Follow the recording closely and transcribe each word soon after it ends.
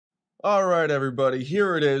Alright everybody,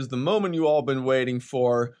 here it is, the moment you all been waiting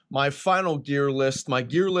for, my final gear list, my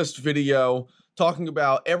gear list video, talking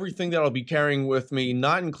about everything that I'll be carrying with me,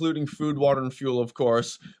 not including food, water, and fuel of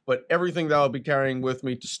course, but everything that I'll be carrying with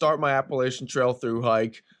me to start my Appalachian Trail through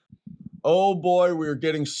hike. Oh boy, we're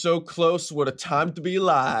getting so close, what a time to be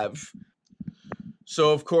alive.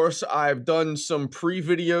 So of course, I've done some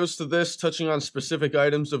pre-videos to this, touching on specific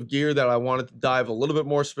items of gear that I wanted to dive a little bit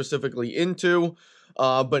more specifically into.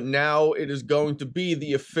 But now it is going to be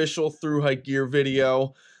the official Thru-Hike gear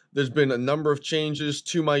video. There's been a number of changes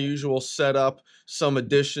to my usual setup, some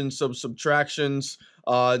additions, some subtractions,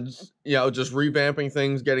 just revamping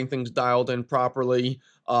things, getting things dialed in properly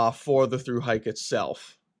for the Thru-Hike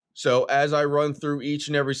itself. So as I run through each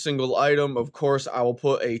and every single item, of course, I will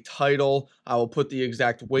put a title. I will put the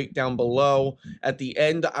exact weight down below. At the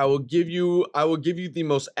end, I will give you the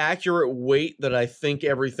most accurate weight that I think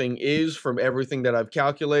everything is from everything that I've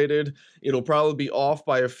calculated. It'll probably be off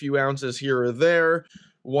by a few ounces here or there.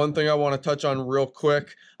 One thing I want to touch on real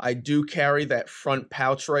quick, I do carry that front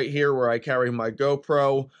pouch right here where I carry my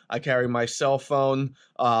GoPro, I carry my cell phone,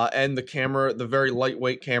 and the camera, the very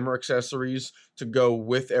lightweight camera accessories to go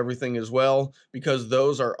with everything as well, because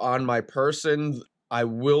those are on my person. I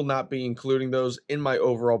will not be including those in my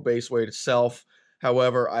overall base weight itself.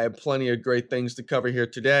 However, I have plenty of great things to cover here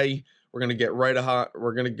today. We're going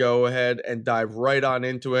to go ahead and dive right on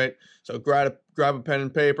into it. So grab a pen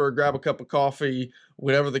and paper, grab a cup of coffee,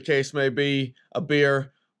 whatever the case may be, a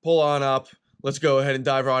beer, pull on up. Let's go ahead and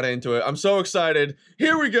dive right into it. I'm so excited.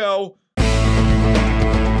 Here we go.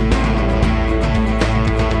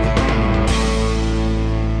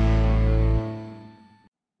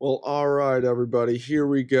 Well, alright everybody, here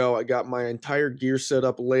we go. I got my entire gear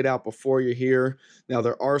setup laid out before you here. Now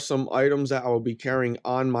there are some items that I will be carrying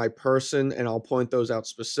on my person, and I'll point those out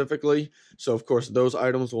specifically. So of course those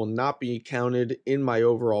items will not be counted in my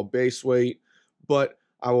overall base weight, but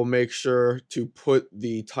I will make sure to put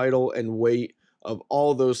the title and weight of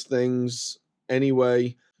all those things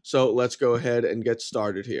anyway. So let's go ahead and get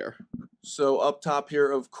started here. So up top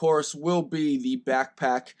here, of course, will be the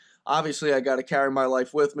backpack. Obviously, I got to carry my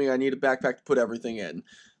life with me. I need a backpack to put everything in.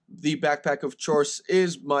 The backpack of choice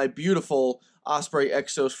is my beautiful Osprey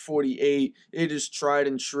Exos 48. It is tried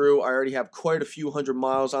and true. I already have quite a few hundred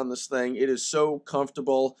miles on this thing. It is so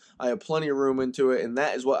comfortable. I have plenty of room into it, and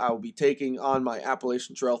that is what I will be taking on my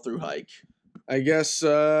Appalachian Trail through hike. I guess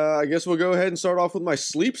we'll go ahead and start off with my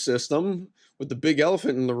sleep system, with the big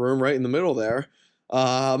elephant in the room right in the middle there.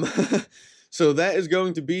 So that is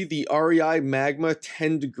going to be the REI Magma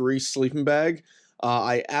 10-degree sleeping bag.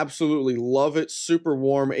 I absolutely love it. Super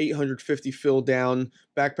warm, 850 fill down.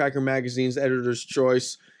 Backpacker Magazine's Editor's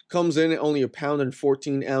Choice. Comes in at only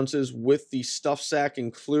 1.14 pounds with the stuff sack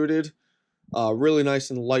included. Really nice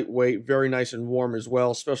and lightweight, very nice and warm as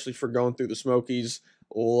well, especially for going through the Smokies.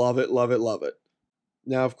 Love it, love it, love it.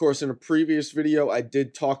 Now, of course, in a previous video, I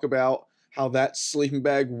did talk about how that sleeping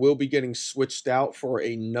bag will be getting switched out for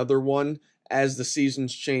another one as the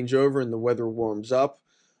seasons change over and the weather warms up.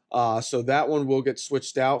 So that one will get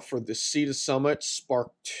switched out for the Sea to Summit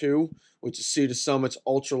Spark 2, which is Sea to Summit's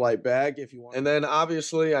ultralight bag if you want. And then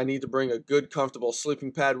obviously I need to bring a good comfortable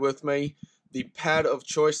sleeping pad with me. The pad of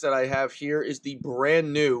choice that I have here is the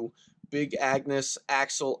brand new Big Agnes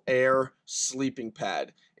Axle Air sleeping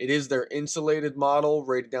pad. It is their insulated model,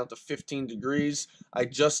 rated down to 15 degrees. I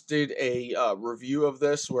just did a review of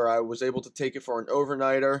this where I was able to take it for an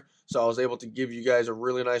overnighter, so I was able to give you guys a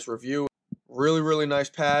really nice review. Really nice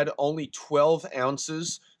pad, only 12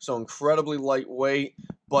 ounces, so incredibly lightweight,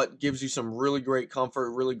 but gives you some really great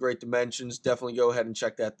comfort, really great dimensions. Definitely go ahead and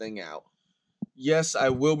check that thing out. Yes, I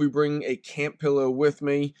will be bringing a camp pillow with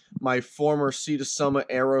me. My former Sea to Summit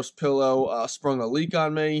Aeros pillow sprung a leak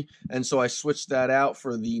on me, and so I switched that out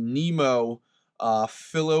for the Nemo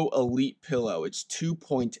Philo Elite pillow. It's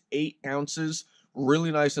 2.8 ounces,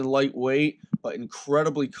 really nice and lightweight, but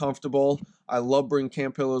incredibly comfortable. I love bringing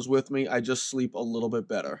camp pillows with me. I just sleep a little bit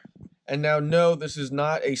better. And now, no, this is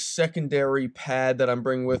not a secondary pad that I'm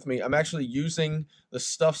bringing with me. I'm actually using the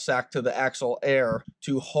stuff sack to the Axle Air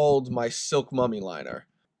to hold my silk mummy liner.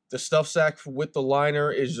 The stuff sack with the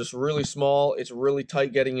liner is just really small. It's really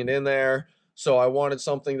tight getting it in there. So I wanted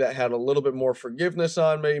something that had a little bit more forgiveness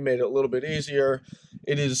on me, made it a little bit easier.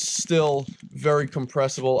 It is still very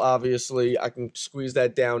compressible, obviously. I can squeeze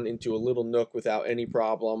that down into a little nook without any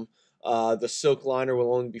problem. The silk liner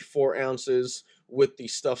will only be 4 ounces. With the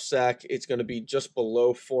stuff sack, it's going to be just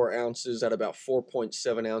below 4 ounces at about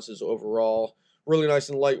 4.7 ounces overall. Really nice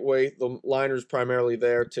and lightweight. The liner is primarily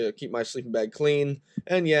there to keep my sleeping bag clean.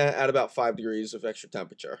 And yeah, at about 5 degrees of extra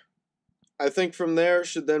temperature. I think from there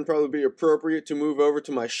should then probably be appropriate to move over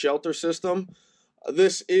to my shelter system.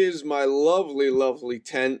 This is my lovely, lovely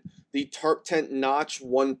tent, the Tarp Tent Notch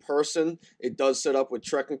one person. It does set up with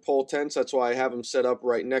trekking pole tents. That's why I have them set up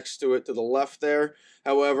right next to it to the left there.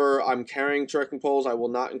 However, I'm carrying trekking poles. I will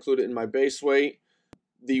not include it in my base weight.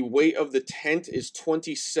 The weight of the tent is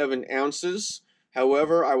 27 ounces.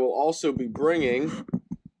 However, I will also be bringing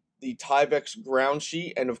the Tyvek ground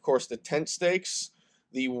sheet and, of course, the tent stakes.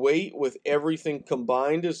 The weight with everything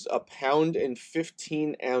combined is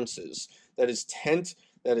 1.15 pounds. That is tent,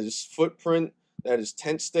 that is footprint, that is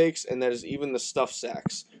tent stakes, and that is even the stuff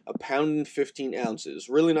sacks. 1.15 pounds.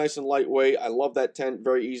 Really nice and lightweight. I love that tent.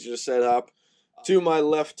 Very easy to set up. To my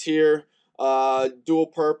left here, dual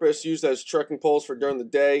purpose, used as trekking poles for during the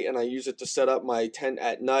day, and I use it to set up my tent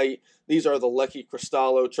at night. These are the Lecky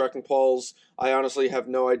Cristallo trekking poles. I honestly have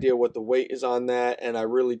no idea what the weight is on that, and I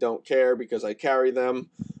really don't care because I carry them.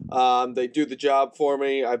 They do the job for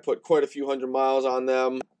me. I put quite a few hundred miles on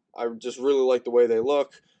them. I just really like the way they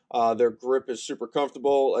look. Their grip is super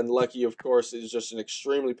comfortable, and Lecky, of course, is just an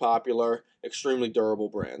extremely popular, extremely durable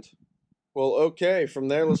brand. Well, okay, from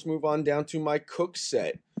there, let's move on down to my cook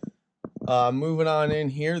set. Moving on in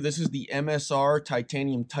here, this is the MSR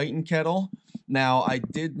Titanium Titan kettle. Now, I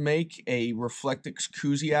did make a Reflectix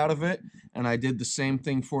koozie out of it, and I did the same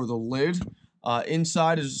thing for the lid.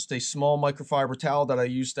 Inside is just a small microfiber towel that I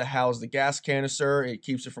use to house the gas canister. It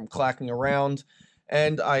keeps it from clacking around.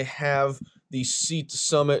 And I have the Sea to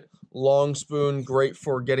Summit long spoon, great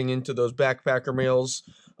for getting into those backpacker meals.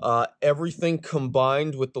 Everything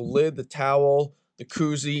combined with the lid, the towel, the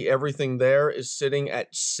koozie, everything there is sitting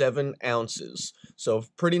at 7 ounces. So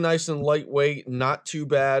pretty nice and lightweight, not too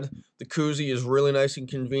bad. The koozie is really nice and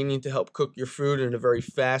convenient to help cook your food in a very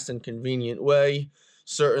fast and convenient way.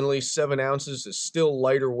 Certainly 7 ounces is still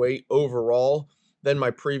lighter weight overall than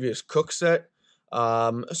my previous cook set.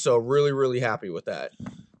 So really, really happy with that.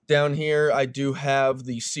 Down here, I do have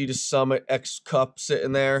the Sea to Summit X Cup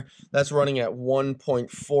sitting there. That's running at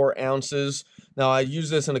 1.4 ounces. Now, I use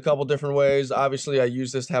this in a couple different ways. Obviously, I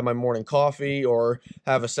use this to have my morning coffee or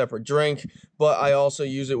have a separate drink, but I also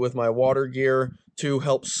use it with my water gear to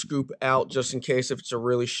help scoop out just in case if it's a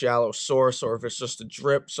really shallow source or if it's just a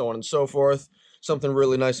drip, so on and so forth. Something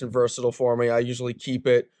really nice and versatile for me. I usually keep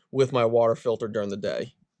it with my water filter during the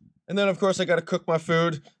day. And then, of course, I got to cook my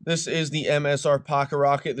food. This is the MSR Pocket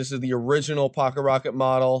Rocket. This is the original Pocket Rocket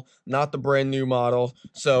model, not the brand new model.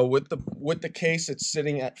 So with the case, it's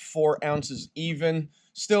sitting at 4 ounces even.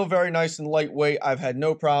 Still very nice and lightweight. I've had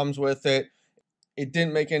no problems with it. It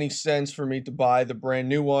didn't make any sense for me to buy the brand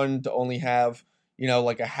new one to only have, you know,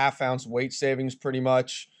 like a ½ ounce weight savings pretty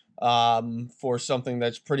much for something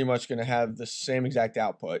that's pretty much going to have the same exact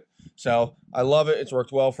output. So I love it. It's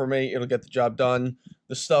worked well for me. It'll get the job done.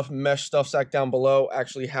 The mesh stuff sack down below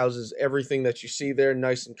actually houses everything that you see there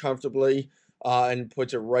nice and comfortably and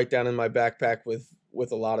puts it right down in my backpack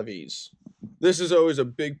with a lot of ease. This is always a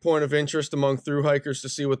big point of interest among thru-hikers to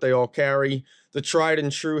see what they all carry. The tried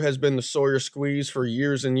and true has been the Sawyer Squeeze for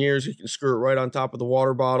years and years. You can screw it right on top of the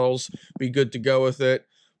water bottles, be good to go with it.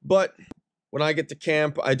 But when I get to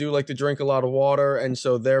camp, I do like to drink a lot of water, and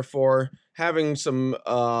so therefore having some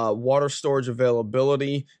water storage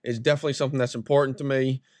availability is definitely something that's important to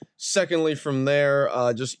me. Secondly, from there,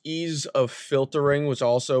 just ease of filtering, which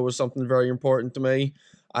also was something very important to me.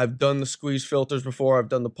 I've done the squeeze filters before. I've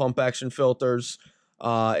done the pump action filters.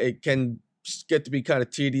 It can get to be kind of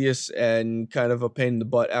tedious and kind of a pain in the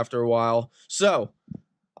butt after a while. So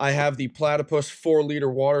I have the Platypus 4-liter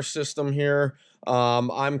water system here.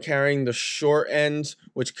 I'm carrying the short end,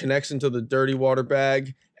 which connects into the dirty water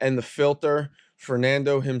bag and the filter.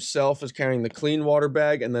 Fernando himself is carrying the clean water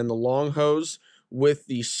bag and then the long hose with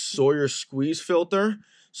the Sawyer Squeeze filter.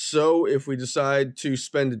 So if we decide to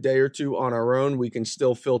spend a day or two on our own, we can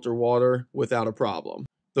still filter water without a problem.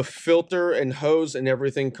 The filter and hose and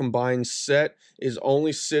everything combined set is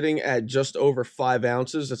only sitting at just over 5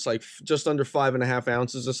 ounces. It's like just under 5.5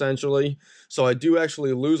 ounces essentially. So I do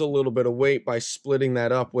actually lose a little bit of weight by splitting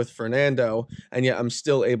that up with Fernando, and yet I'm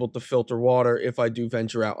still able to filter water if I do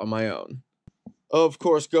venture out on my own. Of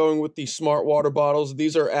course, going with the smart water bottles,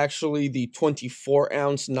 these are actually the 24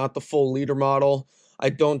 ounce, not the full liter model. I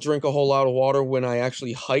don't drink a whole lot of water when I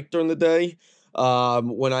actually hike during the day.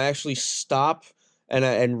 When I actually stop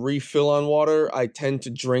and refill on water, I tend to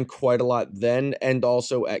drink quite a lot then and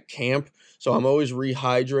also at camp. So I'm always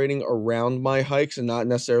rehydrating around my hikes and not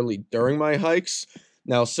necessarily during my hikes.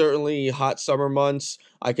 Now, certainly hot summer months,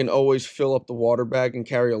 I can always fill up the water bag and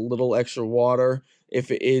carry a little extra water if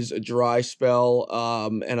it is a dry spell,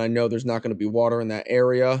 and I know there's not going to be water in that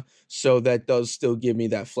area. So that does still give me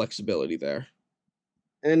that flexibility there.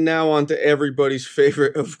 And now on to everybody's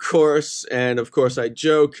favorite, of course, and of course I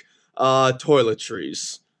joke,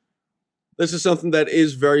 toiletries. This is something that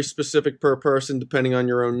is very specific per person, depending on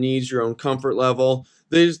your own needs, your own comfort level.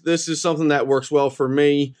 This is something that works well for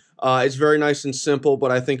me. It's very nice and simple,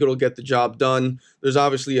 but I think it'll get the job done. There's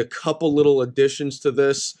obviously a couple little additions to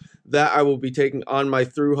this that I will be taking on my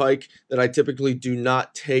through hike that I typically do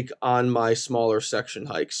not take on my smaller section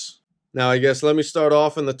hikes. Now, I guess let me start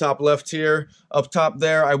off in the top left here. Up top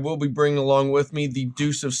there, I will be bringing along with me the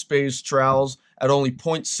Deuce of Spades trowels at only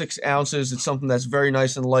 0.6 ounces. It's something that's very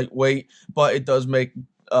nice and lightweight, but it does make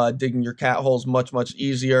digging your cat holes much, much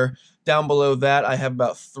easier. Down below that, I have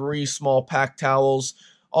about 3 small pack towels.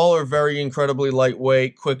 All are very incredibly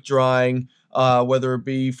lightweight, quick drying, whether it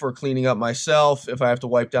be for cleaning up myself, if I have to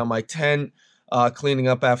wipe down my tent, cleaning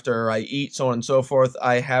up after I eat, so on and so forth.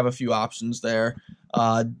 I have a few options there.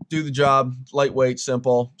 Do the job, lightweight,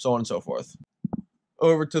 simple, so on and so forth.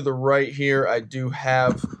 Over to the right here, I do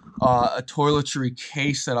have a toiletry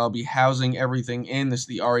case that I'll be housing everything in. This is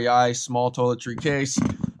the REI small toiletry case.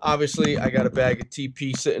 Obviously, I got a bag of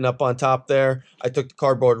TP sitting up on top there. I took the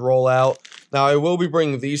cardboard roll out. Now, I will be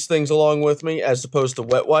bringing these things along with me as opposed to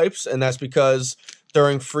wet wipes, and that's because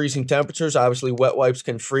during freezing temperatures, obviously wet wipes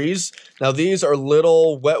can freeze. Now, these are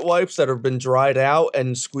little wet wipes that have been dried out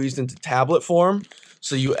and squeezed into tablet form.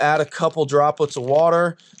 So you add a couple droplets of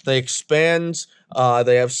water, they expand,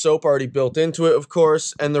 they have soap already built into it, of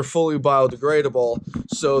course, and they're fully biodegradable,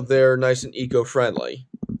 so they're nice and eco-friendly.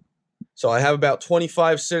 So I have about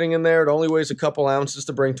 25 sitting in there. It only weighs a couple ounces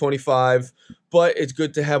to bring 25, but it's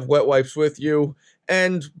good to have wet wipes with you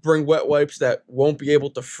and bring wet wipes that won't be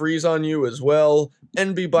able to freeze on you as well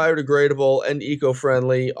and be biodegradable and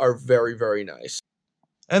eco-friendly are very, very nice.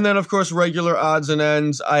 And then, of course, regular odds and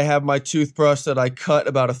ends. I have my toothbrush that I cut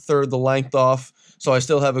about 1/3 the length off, so I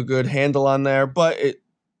still have a good handle on there, but it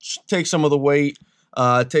takes some of the weight,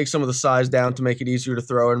 takes some of the size down to make it easier to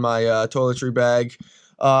throw in my toiletry bag.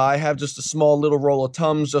 I have just a small little roll of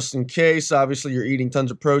Tums just in case. Obviously, you're eating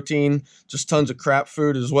tons of protein, just tons of crap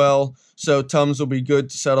food as well. So Tums will be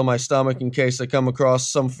good to settle my stomach in case I come across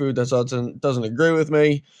some food that doesn't agree with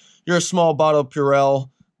me. You're a small bottle of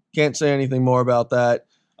Purell. Can't say anything more about that.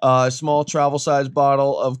 A small travel size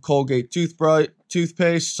bottle of Colgate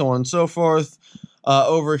toothpaste, so on and so forth.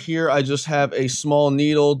 Over here, I just have a small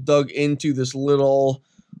needle dug into this little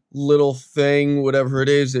thing, whatever it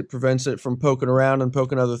is. It prevents it from poking around and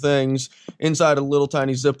poking other things. Inside a little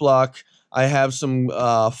tiny Ziploc, I have some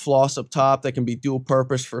floss up top that can be dual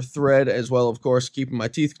purpose for thread, as well, of course, keeping my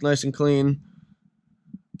teeth nice and clean.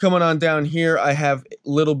 Coming on down here, I have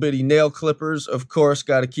little bitty nail clippers. Of course,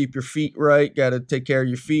 got to keep your feet right. Got to take care of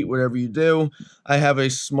your feet, whatever you do. I have a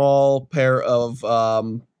small pair of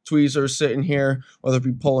tweezers sitting here, whether it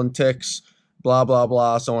be pulling ticks, blah, blah,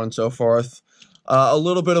 blah, so on and so forth. A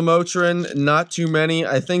little bit of Motrin, not too many.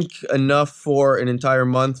 I think enough for an entire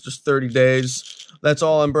month, just 30 days. That's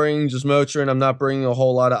all I'm bringing, just Motrin. I'm not bringing a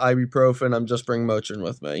whole lot of ibuprofen. I'm just bringing Motrin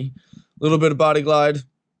with me. A little bit of Body Glide.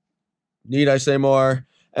 Need I say more?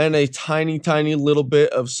 And a tiny, tiny little bit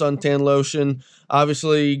of suntan lotion.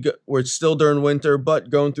 Obviously, it's still during winter, but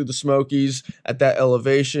going through the Smokies at that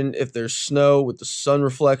elevation, if there's snow with the sun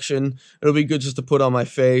reflection, it'll be good just to put on my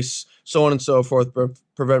face, so on and so forth,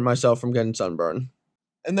 prevent myself from getting sunburn.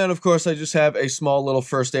 And then, of course, I just have a small little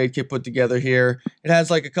first aid kit put together here. It has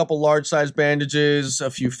like a couple large-sized bandages, a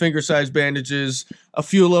few finger-sized bandages, a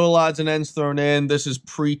few little odds and ends thrown in. This is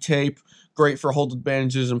pre-tape. Great for holding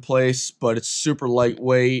bandages in place, but it's super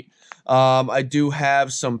lightweight. I do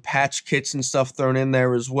have some patch kits and stuff thrown in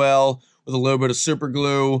there as well with a little bit of super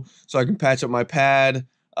glue so I can patch up my pad,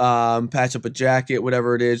 patch up a jacket,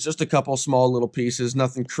 whatever it is. Just a couple small little pieces,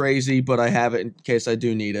 nothing crazy, but I have it in case I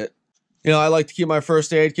do need it. You know, I like to keep my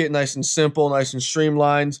first aid kit nice and simple, nice and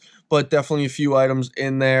streamlined, but definitely a few items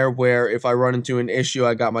in there where if I run into an issue,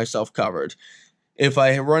 I got myself covered. If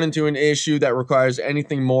I run into an issue that requires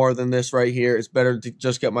anything more than this right here, it's better to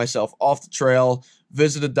just get myself off the trail,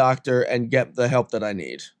 visit a doctor, and get the help that I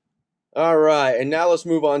need. All right, and now let's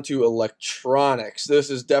move on to electronics.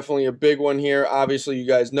 This is definitely a big one here. Obviously, you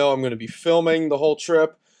guys know I'm going to be filming the whole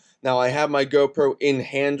trip. Now, I have my GoPro in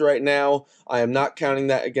hand right now. I am not counting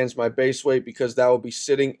that against my base weight because that will be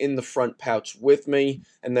sitting in the front pouch with me,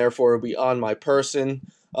 and therefore it will be on my person.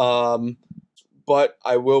 But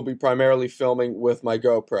I will be primarily filming with my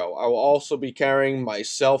GoPro. I will also be carrying my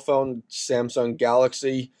cell phone, Samsung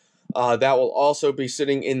Galaxy. That will also be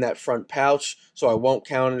sitting in that front pouch, so I won't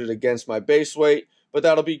count it against my base weight, but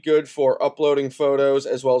that'll be good for uploading photos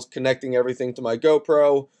as well as connecting everything to my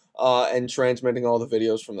GoPro and transmitting all the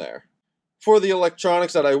videos from there. For the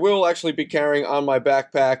electronics that I will actually be carrying on my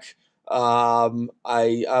backpack,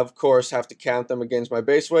 I of course have to count them against my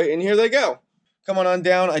base weight, and here they go. Coming on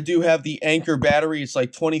down, I do have the Anchor battery. It's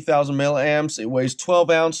like 20,000 milliamps. It weighs 12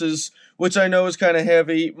 ounces, which I know is kind of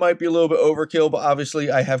heavy. Might be a little bit overkill, but obviously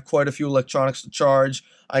I have quite a few electronics to charge.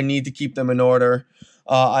 I need to keep them in order.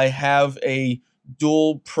 I have a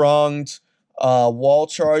dual-pronged wall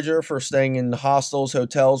charger for staying in hostels,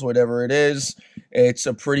 hotels, whatever it is. It's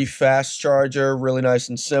a pretty fast charger, really nice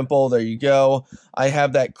and simple. There you go. I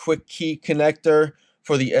have that quick key connector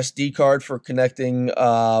for the SD card for connecting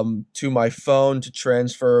to my phone to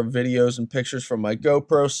transfer videos and pictures from my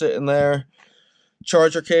GoPro sitting there.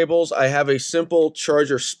 Charger cables, I have a simple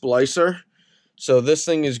charger splicer. So this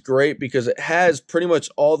thing is great because it has pretty much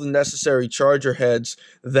all the necessary charger heads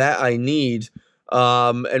that I need.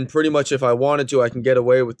 And pretty much if I wanted to, I can get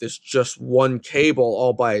away with this just one cable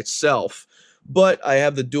all by itself. But I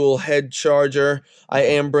have the dual head charger. I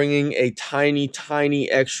am bringing a tiny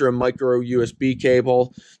extra micro USB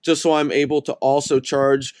cable just so I'm able to also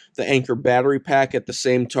charge the Anchor battery pack at the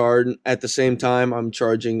same time I'm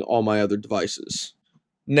charging all my other devices.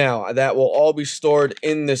 Now, that will all be stored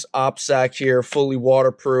in this op sack here, fully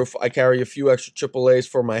waterproof. I carry a few extra AAAs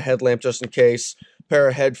for my headlamp just in case, pair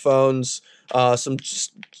of headphones, some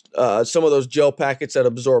of those gel packets that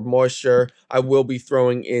absorb moisture. I will be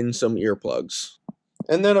throwing in some earplugs.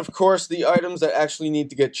 And then, of course, the items that actually need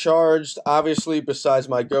to get charged. Obviously, besides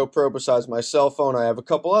my GoPro, besides my cell phone, I have a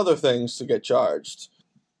couple other things to get charged.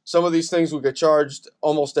 Some of these things will get charged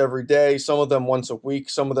almost every day, some of them once a week,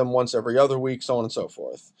 some of them once every other week, so on and so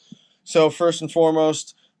forth. So first and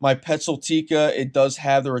foremost, my Petzl Tika, it does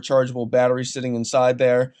have the rechargeable battery sitting inside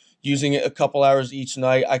there. Using it a couple hours each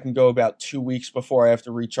night, I can go about 2 weeks before I have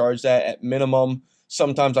to recharge that at minimum.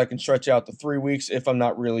 Sometimes I can stretch out to 3 weeks if I'm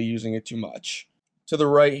not really using it too much. To the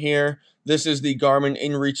right here, this is the Garmin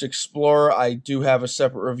InReach Explorer. I do have a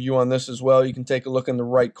separate review on this as well. You can take a look in the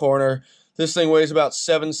right corner. This thing weighs about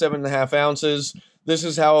 7.5 ounces. This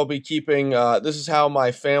is how I'll be keeping, this is how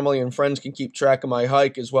my family and friends can keep track of my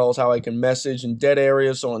hike, as well as how I can message in dead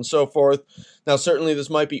areas, so on and so forth. Now, certainly this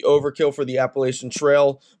might be overkill for the Appalachian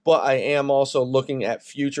Trail, but I am also looking at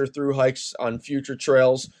future through hikes on future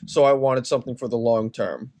trails, so I wanted something for the long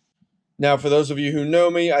term. Now, for those of you who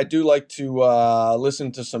know me, I do like to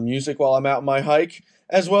listen to some music while I'm out on my hike,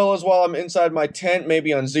 as well as while I'm inside my tent,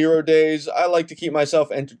 maybe on 0 days. I like to keep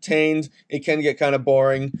myself entertained. It can get kind of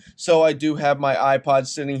boring, so I do have my iPod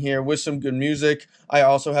sitting here with some good music. I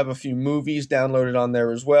also have a few movies downloaded on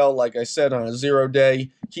there as well. Like I said, on a 0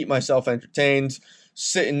 day, keep myself entertained.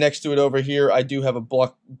 Sitting next to it over here, I do have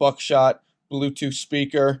a Buckshot Bluetooth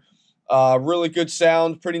speaker. Really good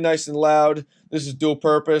sound, pretty nice and loud. This is dual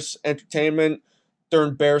purpose entertainment.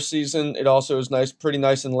 During bear season, it also is nice, pretty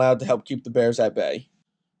nice and loud to help keep the bears at bay.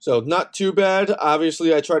 So not too bad.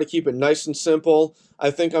 Obviously, I try to keep it nice and simple. I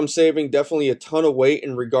think I'm saving definitely a ton of weight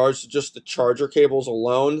in regards to just the charger cables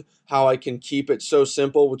alone, how I can keep it so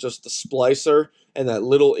simple with just the splicer and that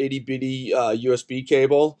little itty bitty USB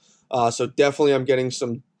cable. So definitely I'm getting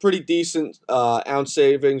some pretty decent ounce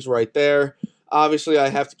savings right there. Obviously, I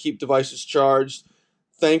have to keep devices charged.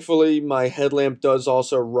 Thankfully, my headlamp does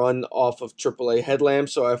also run off of AAA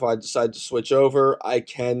headlamps, so if I decide to switch over, I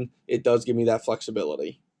can. It does give me that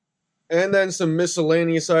flexibility. And then some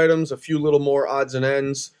miscellaneous items, a few little more odds and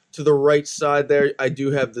ends. To the right side there, I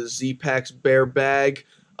do have the Z-Packs Bear Bag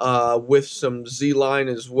with some Z-Line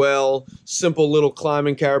as well. Simple little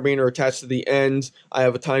climbing carabiner attached to the end. I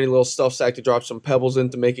have a tiny little stuff sack to drop some pebbles in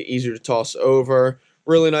to make it easier to toss over.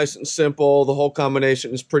 Really nice and simple. The whole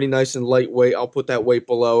combination is pretty nice and lightweight. I'll put that weight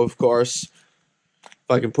below, of course. If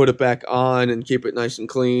I can put it back on and keep it nice and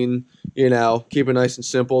clean, you know, keep it nice and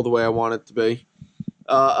simple the way I want it to be.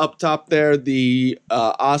 Up top there, the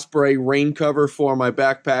Osprey rain cover for my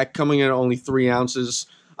backpack, coming in at only 3 ounces.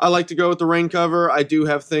 I like to go with the rain cover. I do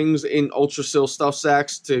have things in Ultrasil stuff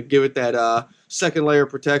sacks to give it that second layer of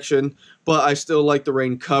protection, but I still like the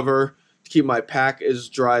rain cover to keep my pack as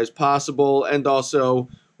dry as possible. And also,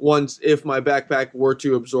 if my backpack were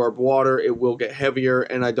to absorb water, it will get heavier,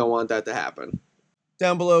 and I don't want that to happen.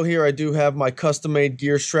 Down below here, I do have my custom-made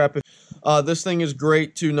gear strap. This thing is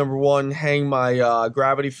great to, number one, hang my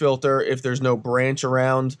gravity filter if there's no branch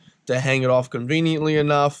around to hang it off conveniently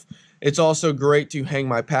enough. It's also great to hang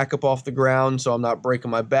my pack up off the ground so I'm not breaking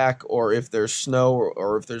my back, or if there's snow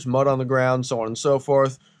or if there's mud on the ground, so on and so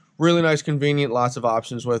forth. Really nice, convenient, lots of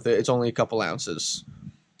options with it. It's only a couple ounces.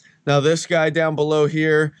 Now this guy down below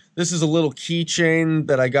here, this is a little keychain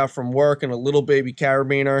that I got from work and a little baby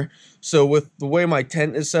carabiner. So with the way my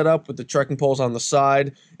tent is set up with the trekking poles on the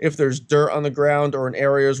side, if there's dirt on the ground or in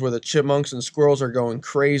areas where the chipmunks and squirrels are going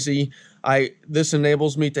crazy, this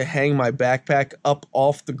enables me to hang my backpack up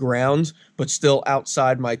off the ground but still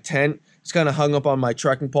outside my tent. It's kind of hung up on my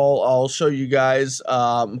trekking pole. I'll show you guys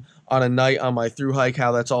on a night on my through hike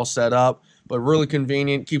how that's all set up. But really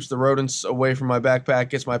convenient, keeps the rodents away from my backpack,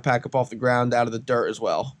 gets my pack up off the ground, out of the dirt as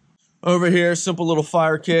well. Over here, simple little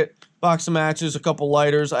fire kit, box of matches, a couple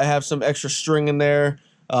lighters. I have some extra string in there,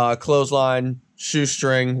 clothesline,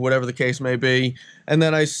 shoestring, whatever the case may be. And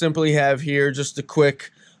then I simply have here just a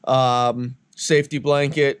quick safety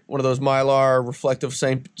blanket, one of those Mylar reflective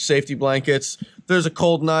safety blankets. If there's a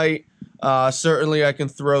cold night, certainly I can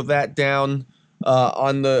throw that down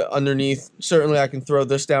on the underneath. Certainly I can throw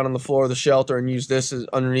this down on the floor of the shelter and use this as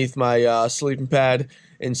underneath my sleeping pad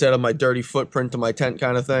instead of my dirty footprint to my tent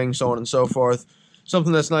kind of thing, so on and so forth.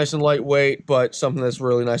 Something that's nice and lightweight, but something that's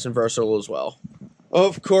really nice and versatile as well.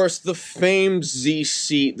 Of course, the famed Z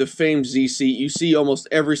seat, you see almost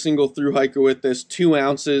every single through hiker with this, 2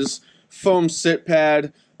 ounces, foam sit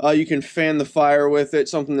pad. You can fan the fire with it,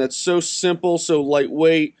 something that's so simple, so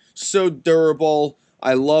lightweight, so durable.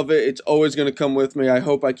 I love it. It's always going to come with me. I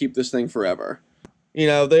hope I keep this thing forever. You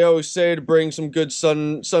know, they always say to bring some good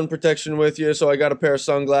sun protection with you, so I got a pair of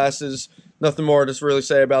sunglasses. Nothing more to really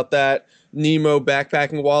say about that. Nemo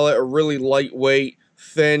backpacking wallet, a really lightweight,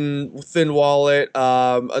 thin wallet.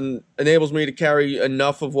 Enables me to carry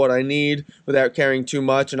enough of what I need without carrying too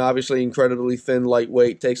much, and obviously incredibly thin,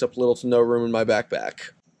 lightweight, takes up little to no room in my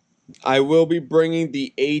backpack. I will be bringing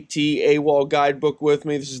the AT AWOL guidebook with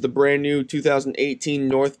me. This is the brand new 2018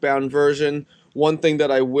 northbound version. One thing that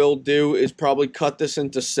I will do is probably cut this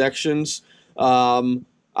into sections.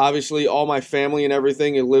 Obviously, all my family and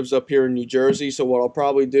everything, it lives up here in New Jersey, so what I'll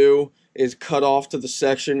probably do is cut off to the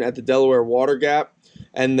section at the Delaware Water Gap,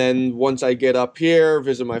 and then once I get up here,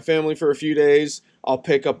 visit my family for a few days, I'll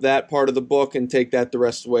pick up that part of the book and take that the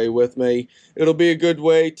rest of the way with me. It'll be a good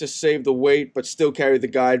way to save the weight but still carry the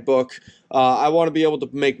guidebook. I want to be able to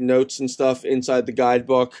make notes and stuff inside the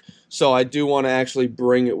guidebook, so I do want to actually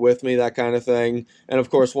bring it with me, that kind of thing. And of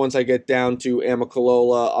course, once I get down to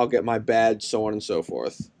Amicalola, I'll get my badge, so on and so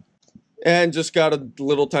forth. And just got a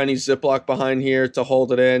little tiny Ziploc behind here to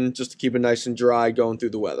hold it in, just to keep it nice and dry going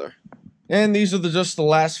through the weather. And these are just the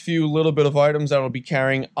last few little bit of items that I'll be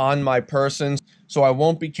carrying on my person. So I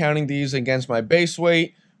won't be counting these against my base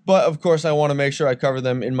weight, but of course I want to make sure I cover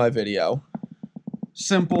them in my video.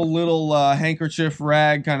 Simple little handkerchief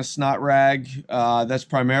rag, kind of snot rag. That's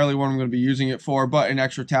primarily what I'm going to be using it for, but an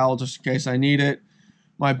extra towel just in case I need it.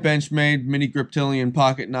 My Benchmade mini Griptilian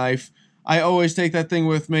pocket knife. I always take that thing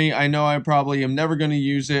with me. I know I probably am never going to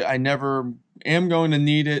use it. I never am going to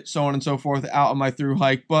need it, so on and so forth, out on my through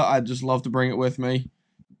hike, but I just love to bring it with me.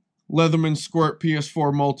 Leatherman Squirt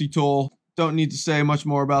PS4 multi-tool. Don't need to say much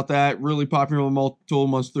more about that. Really popular multi-tool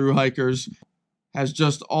amongst through hikers. Has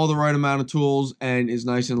just all the right amount of tools and is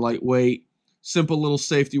nice and lightweight. Simple little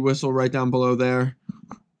safety whistle right down below there.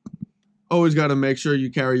 Always got to make sure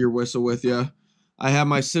you carry your whistle with you. I have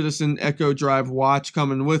my Citizen Echo Drive watch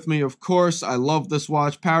coming with me, of course. I love this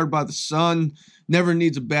watch. Powered by the sun. Never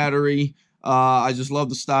needs a battery. I just love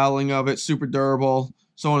the styling of it. Super durable.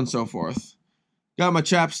 So on and so forth. Got my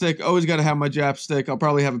chapstick. Always got to have my chapstick. I'll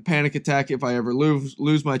probably have a panic attack if I ever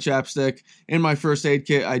lose my chapstick. In my first aid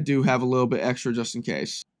kit, I do have a little bit extra just in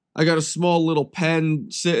case. I got a small little pen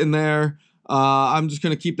sitting there. I'm just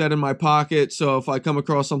going to keep that in my pocket, so if I come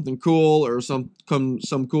across something cool or some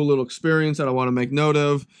cool little experience that I want to make note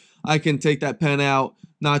of, I can take that pen out,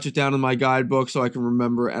 notch it down in my guidebook so I can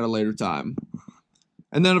remember at a later time.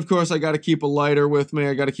 And then, of course, I got to keep a lighter with me.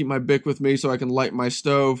 I got to keep my Bic with me so I can light my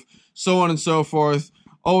stove, so on and so forth.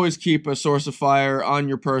 Always keep a source of fire on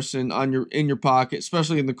your person, in your pocket,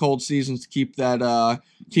 especially in the cold seasons, to keep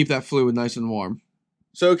that fluid nice and warm.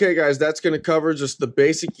 So, okay, guys, that's going to cover just the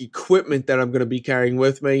basic equipment that I'm going to be carrying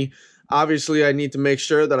with me. Obviously, I need to make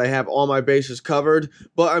sure that I have all my bases covered,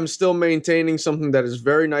 but I'm still maintaining something that is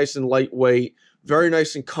very nice and lightweight, very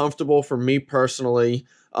nice and comfortable for me personally,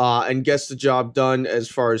 and gets the job done as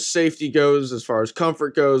far as safety goes, as far as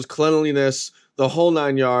comfort goes, cleanliness, the whole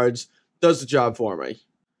 9 yards, does the job for me.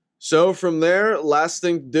 So from there, last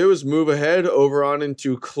thing to do is move ahead over on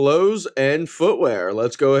into clothes and footwear.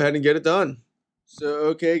 Let's go ahead and get it done. So,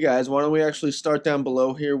 okay, guys, why don't we actually start down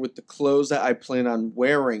below here with the clothes that I plan on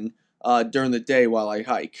wearing during the day while I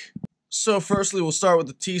hike. So, firstly, we'll start with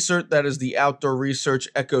the t-shirt. That is the Outdoor Research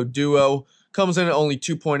Echo Duo. Comes in at only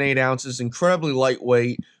 2.8 ounces, incredibly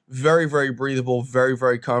lightweight, Very, very breathable, very,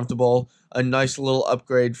 very comfortable. A nice little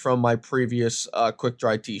upgrade from my previous quick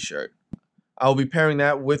dry t-shirt. I'll be pairing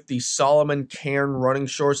that with the Solomon Cairn running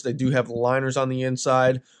shorts. They do have liners on the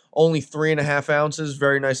inside. Only 3.5 ounces.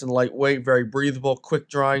 Very nice and lightweight, very breathable, quick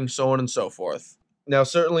drying, so on and so forth. Now,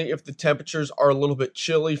 certainly if the temperatures are a little bit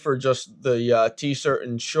chilly for just the t-shirt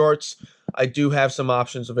and shorts, I do have some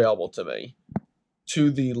options available to me.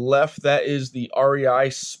 To the left, that is the REI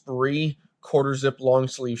Spree quarter zip long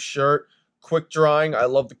sleeve shirt. Quick drying. I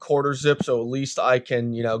love the quarter zip, so at least I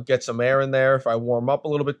can, get some air in there if I warm up a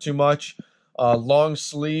little bit too much. Long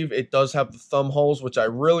sleeve, it does have the thumb holes, which I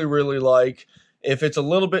really, really like. If it's a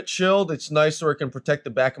little bit chilled, it's nice so it can protect the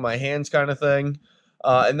back of my hands kind of thing.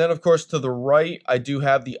 And then, of course, to the right, I do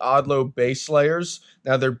have the Odlo base layers.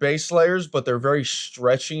 Now, they're base layers, but they're very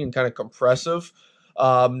stretchy and kind of compressive.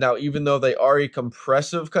 Now, even though they are a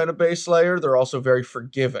compressive kind of base layer, they're also very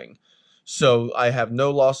forgiving. So I have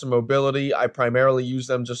no loss of mobility. I primarily use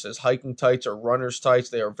them just as hiking tights or runner's tights.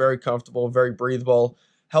 They are very comfortable, very breathable.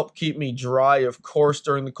 Help keep me dry, of course,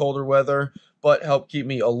 during the colder weather, but help keep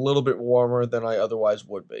me a little bit warmer than I otherwise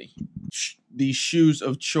would be. The shoes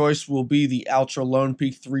of choice will be the Altra Lone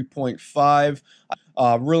Peak 3.5.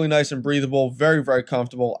 Really nice and breathable, very, very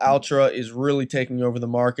comfortable. Altra is really taking over the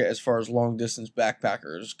market as far as long-distance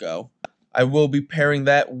backpackers go. I will be pairing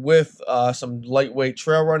that with some lightweight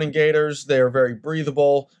trail running gaiters. They are very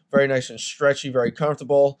breathable, very nice and stretchy, very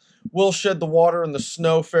comfortable. Will shed the water and the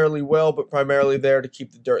snow fairly well, but primarily there to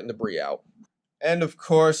keep the dirt and debris out. And of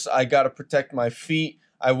course, I got to protect my feet.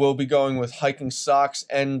 I will be going with hiking socks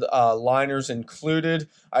and liners included.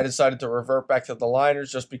 I decided to revert back to the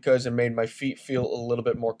liners just because it made my feet feel a little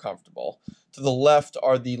bit more comfortable. To the left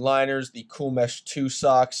are the liners, the Cool Mesh 2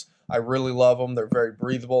 socks. I really love them. They're very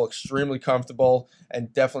breathable, extremely comfortable,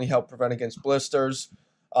 and definitely help prevent against blisters.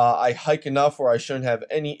 I hike enough where I shouldn't have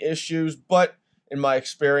any issues, but in my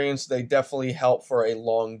experience, they definitely help for a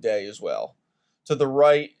long day as well. To the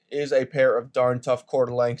right is a pair of Darn Tough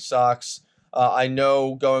quarter-length socks. I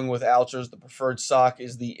know going with Altras, the preferred sock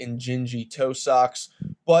is the Injinji toe socks,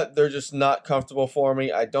 but they're just not comfortable for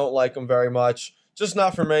me. I don't like them very much. Just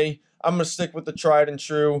not for me. I'm going to stick with the tried and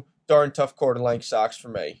true Darn Tough quarter-length socks for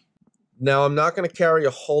me. Now, I'm not going to carry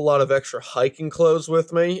a whole lot of extra hiking clothes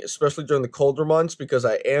with me, especially during the colder months, because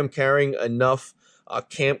I am carrying enough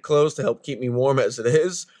camp clothes to help keep me warm as it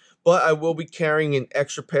is. But I will be carrying an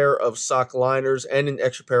extra pair of sock liners and an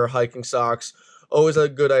extra pair of hiking socks. Always a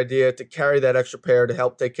good idea to carry that extra pair to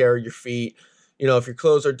help take care of your feet. If your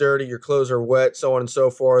clothes are dirty, your clothes are wet, so on and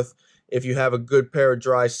so forth. If you have a good pair of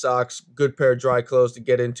dry socks, good pair of dry clothes to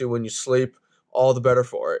get into when you sleep, all the better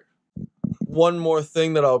for it. One more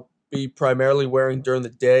thing that I'll be primarily wearing during the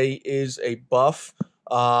day is a buff.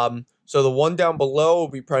 So the one down below will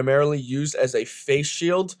be primarily used as a face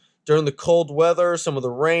shield. During the cold weather, some of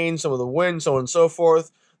the rain, some of the wind, so on and so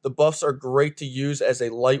forth, the buffs are great to use as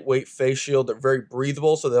a lightweight face shield. They're very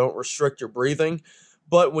breathable, so they don't restrict your breathing.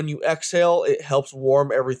 But when you exhale, it helps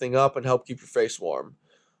warm everything up and help keep your face warm.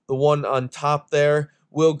 The one on top there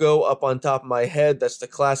will go up on top of my head. That's the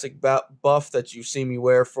classic buff that you've seen me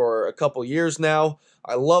wear for a couple years now.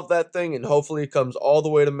 I love that thing, and hopefully it comes all the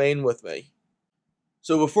way to Maine with me.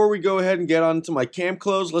 So before we go ahead and get on to my camp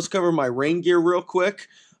clothes, let's cover my rain gear real quick.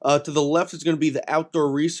 To the left is going to be the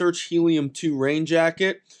Outdoor Research Helium 2 rain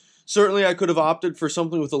jacket. Certainly I could have opted for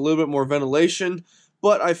something with a little bit more ventilation,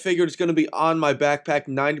 but I figured it's going to be on my backpack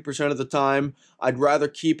 90% of the time. I'd rather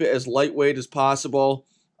keep it as lightweight as possible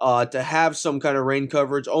to have some kind of rain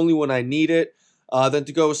coverage only when I need it, than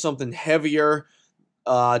to go with something heavier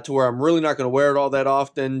to where I'm really not going to wear it all that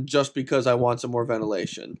often just because I want some more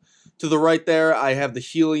ventilation. To the right there, I have the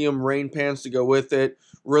Helium rain pants to go with it.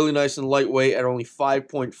 Really nice and lightweight at only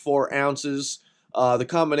 5.4 ounces. The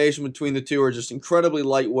combination between the two are just incredibly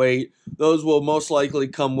lightweight. Those will most likely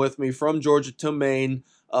come with me from Georgia to Maine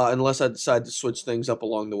unless I decide to switch things up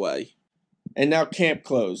along the way. And now camp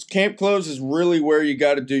clothes. Camp clothes is really where you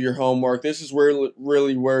got to do your homework. This is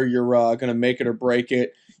really where you're going to make it or break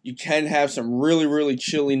it. You can have some really, really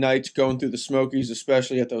chilly nights going through the Smokies,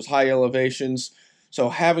 especially at those high elevations. So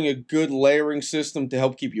having a good layering system to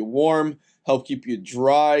help keep you warm, help keep you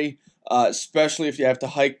dry, especially if you have to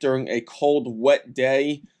hike during a cold, wet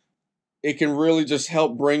day, it can really just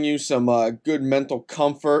help bring you some good mental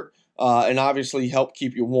comfort and obviously help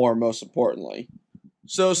keep you warm, most importantly.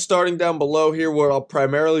 So starting down below here, where I'll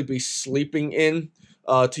primarily be sleeping in,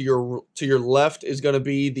 to your left is going to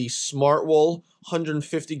be the Smartwool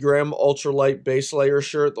 150 gram ultralight base layer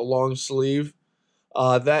shirt, the long sleeve.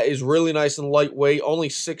 That is really nice and lightweight, only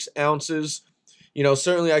 6 ounces.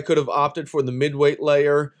 Certainly I could have opted for the midweight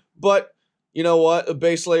layer, but You know what? A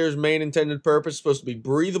base layer's main intended purpose is supposed to be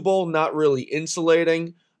breathable, not really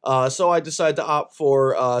insulating. So I decided to opt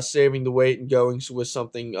for saving the weight and going with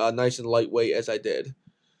something nice and lightweight as I did.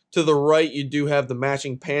 To the right, you do have the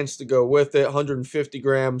matching pants to go with it.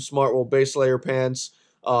 150-gram Smartwool base layer pants,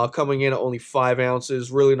 coming in at only 5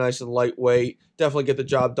 ounces. Really nice and lightweight. Definitely get the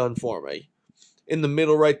job done for me. In the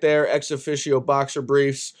middle right there, ex officio boxer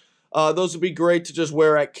briefs. Those would be great to just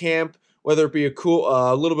wear at camp. Whether it be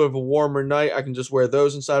a little bit of a warmer night, I can just wear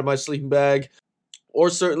those inside my sleeping bag. Or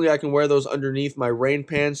certainly I can wear those underneath my rain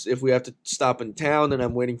pants if we have to stop in town and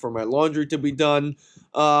I'm waiting for my laundry to be done.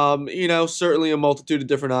 Certainly a multitude of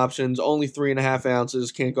different options. Only 3.5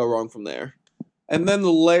 ounces. Can't go wrong from there. And then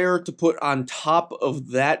the layer to put on top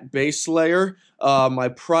of that base layer, my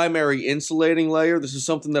primary insulating layer. This is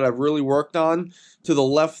something that I've really worked on. To the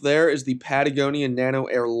left there is the Patagonia Nano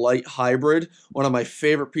Air Light Hybrid, one of my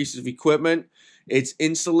favorite pieces of equipment. It's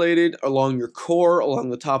insulated along your core, along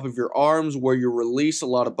the top of your arms where you release a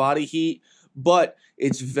lot of body heat, but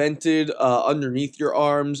it's vented underneath your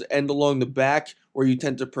arms and along the back where you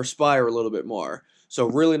tend to perspire a little bit more. So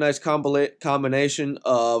really nice combination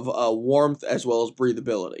of warmth as well as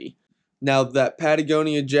breathability. Now that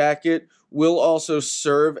Patagonia jacket will also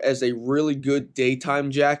serve as a really good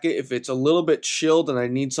daytime jacket if it's a little bit chilled and I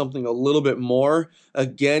need something a little bit more.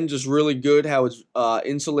 Again, just really good how it's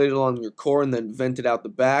insulated along your core and then vented out the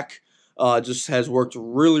back. Just has worked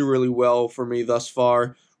really, really well for me thus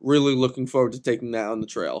far. Really looking forward to taking that on the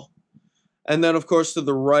trail. And then, of course, to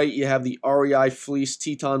the right, you have the REI Fleece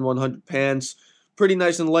Teton 100 pants. Pretty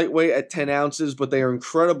nice and lightweight at 10 ounces, but they are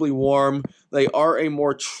incredibly warm. They are a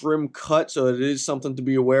more trim cut, so it is something to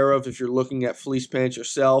be aware of if you're looking at fleece pants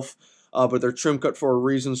yourself. But they're trim cut for a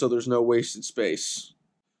reason, so there's no wasted space.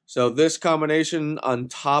 So this combination on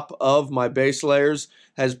top of my base layers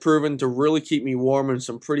has proven to really keep me warm in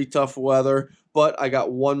some pretty tough weather. But I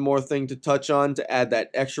got one more thing to touch on to add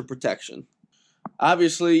that extra protection.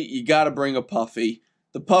 Obviously, you got to bring a puffy.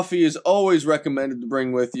 The puffy is always recommended to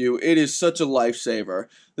bring with you. It is such a lifesaver.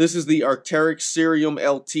 This is the Arc'teryx Cerium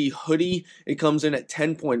LT hoodie. It comes in at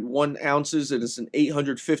 10.1 ounces. It is an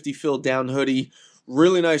 850 fill down hoodie.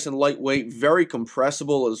 Really nice and lightweight, very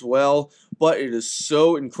compressible as well, but it is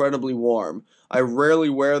so incredibly warm. I rarely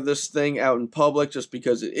wear this thing out in public just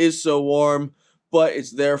because it is so warm, but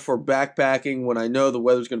it's there for backpacking. When I know the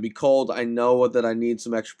weather's going to be cold, I know that I need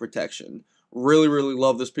some extra protection. Really, really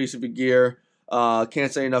love this piece of gear.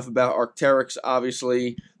 Can't say enough about Arc'teryx.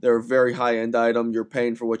 Obviously, they're a very high-end item. You're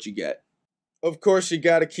paying for what you get. Of course, you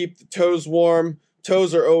got to keep the toes warm.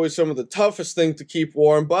 Toes are always some of the toughest thing to keep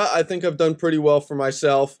warm, but I think I've done pretty well for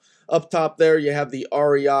myself. Up top there, you have the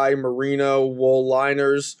REI Merino wool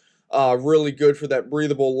liners. Really good for that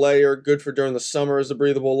breathable layer. Good for during the summer as a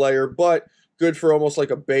breathable layer, but good for almost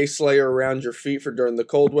like a base layer around your feet for during the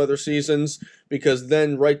cold weather seasons, because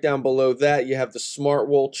then right down below that, you have the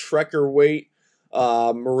Smartwool Trekker weight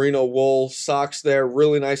merino wool socks there,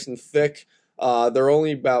 really nice and thick. They're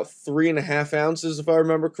only about 3.5 ounces, if I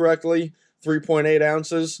remember correctly, 3.8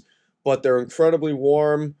 ounces, but they're incredibly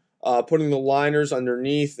warm. Putting the liners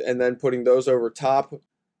underneath and then putting those over top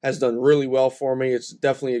has done really well for me. It's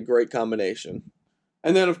definitely a great combination.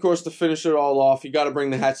 And then, of course, to finish it all off, you got to bring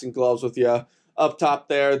the hats and gloves with you. Up top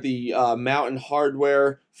there, the Mountain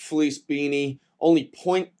Hardwear fleece beanie, only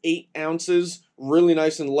 0.8 ounces, really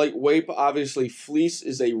nice and lightweight. But obviously, fleece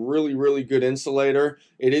is a really, really good insulator.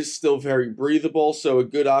 It is still very breathable, so a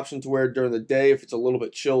good option to wear during the day if it's a little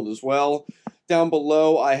bit chilled as well. Down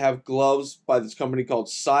below, I have gloves by this company called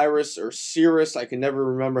Cyrus or Cirrus. I can never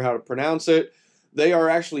remember how to pronounce it. They are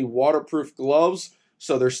actually waterproof gloves,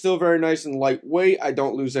 so they're still very nice and lightweight. I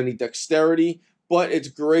don't lose any dexterity, but it's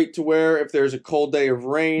great to wear if there's a cold day of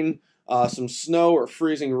rain, some snow or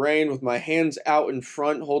freezing rain with my hands out in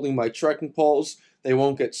front holding my trekking poles. They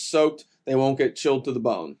won't get soaked. They won't get chilled to the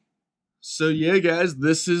bone. So yeah, guys,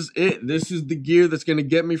 this is it. This is the gear that's going to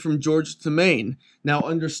get me from Georgia to Maine. Now,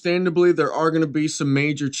 understandably, there are going to be some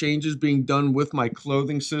major changes being done with my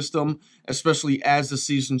clothing system, especially as the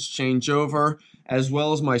seasons change over, as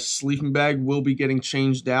well as my sleeping bag will be getting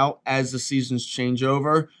changed out as the seasons change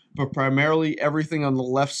over. But primarily, everything on the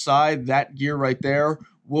left side, that gear right there,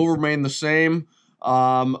 will remain the same.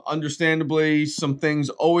 Understandably, some things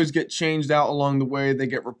always get changed out along the way. They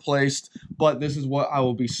get replaced, but this is what I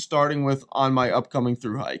will be starting with on my upcoming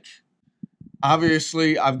Thru-Hike.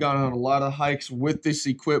 Obviously, I've gone on a lot of hikes with this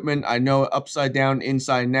equipment. I know upside down,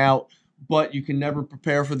 inside and out, but you can never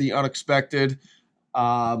prepare for the unexpected.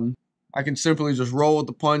 I can simply just roll with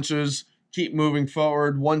the punches, keep moving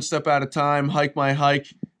forward, one step at a time, hike my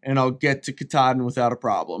hike, and I'll get to Katahdin without a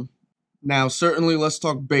problem. Now, certainly, let's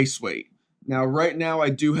talk base weight. Now, right now, I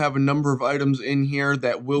do have a number of items in here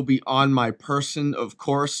that will be on my person, of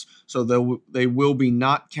course, so they will be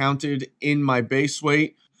not counted in my base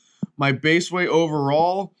weight. My base weight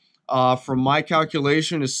overall, from my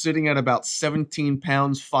calculation, is sitting at about 17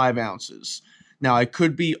 pounds, 5 ounces. Now, I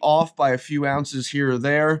could be off by a few ounces here or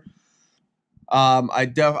there.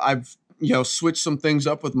 I've switched some things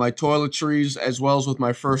up with my toiletries as well as with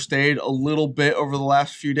my first aid a little bit over the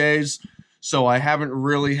last few days. So I haven't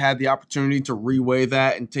really had the opportunity to reweigh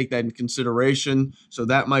that and take that into consideration. So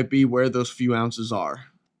that might be where those few ounces are.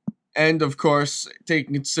 And of course, take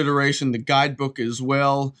into consideration the guidebook as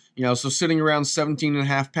well. So sitting around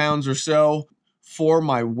 17.5 pounds or so for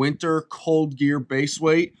my winter cold gear base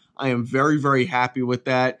weight. I am very, very happy with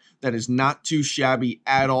that. That is not too shabby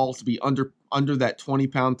at all to be under that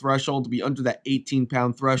 20-pound threshold, to be under that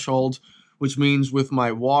 18-pound threshold, which means with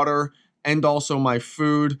my water and also my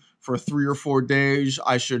food for 3 or 4 days,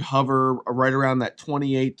 I should hover right around that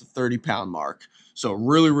 28 to 30-pound mark. So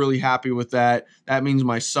really, really happy with that. That means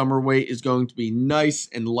my summer weight is going to be nice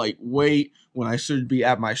and lightweight when I should be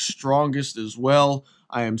at my strongest as well.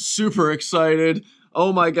 I am super excited.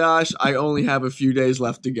 Oh my gosh, I only have a few days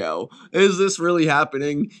left to go. Is this really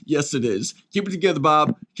happening? Yes, it is. Keep it together,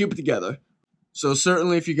 Bob. Keep it together. So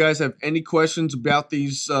certainly if you guys have any questions about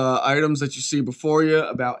these items that you see before you,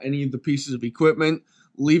 about any of the pieces of equipment,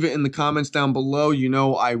 leave it in the comments down below.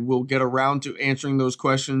 I will get around to answering those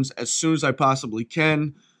questions as soon as I possibly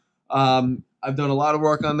can. I've done a lot of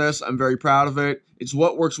work on this. I'm very proud of it. It's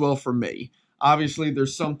what works well for me. Obviously,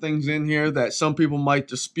 there's some things in here that some people might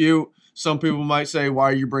dispute. Some people might say,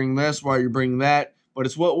 why are you bringing this? Why are you bringing that? But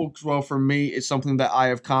it's what works well for me. It's something that I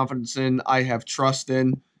have confidence in. I have trust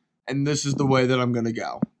in. And this is the way that I'm going to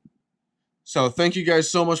go. So thank you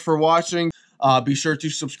guys so much for watching. Be sure to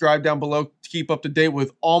subscribe down below to keep up to date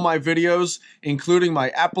with all my videos, including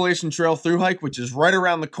my Appalachian Trail Thru-Hike, which is right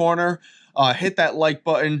around the corner. Hit that like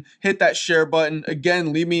button, hit that share button.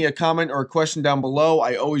 Again, leave me a comment or a question down below.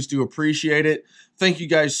 I always do appreciate it. Thank you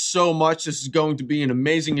guys so much. This is going to be an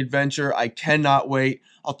amazing adventure. I cannot wait.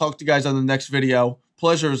 I'll talk to you guys on the next video.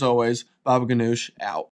 Pleasure as always. Baba Ganoush out.